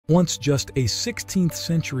Once just a 16th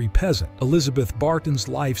century peasant, Elizabeth Barton's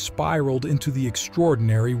life spiraled into the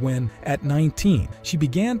extraordinary when, at 19, she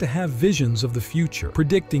began to have visions of the future,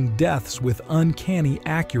 predicting deaths with uncanny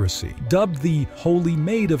accuracy. Dubbed the Holy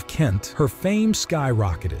Maid of Kent, her fame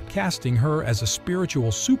skyrocketed, casting her as a spiritual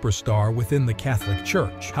superstar within the Catholic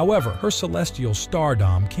Church. However, her celestial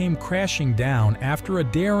stardom came crashing down after a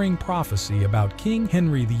daring prophecy about King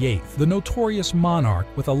Henry VIII, the notorious monarch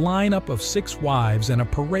with a lineup of 6 wives and a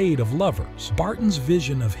parade of lovers. Barton's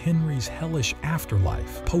vision of Henry's hellish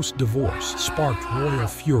afterlife, post-divorce, sparked royal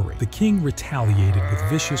fury. The king retaliated with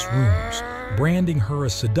vicious rumors, branding her a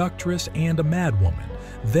seductress and a madwoman,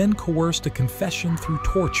 then coerced a confession through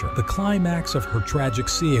torture. The climax of her tragic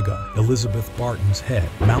saga, Elizabeth Barton's head,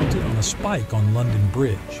 mounted on a spike on London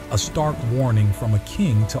Bridge, a stark warning from a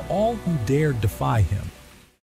king to all who dared defy him.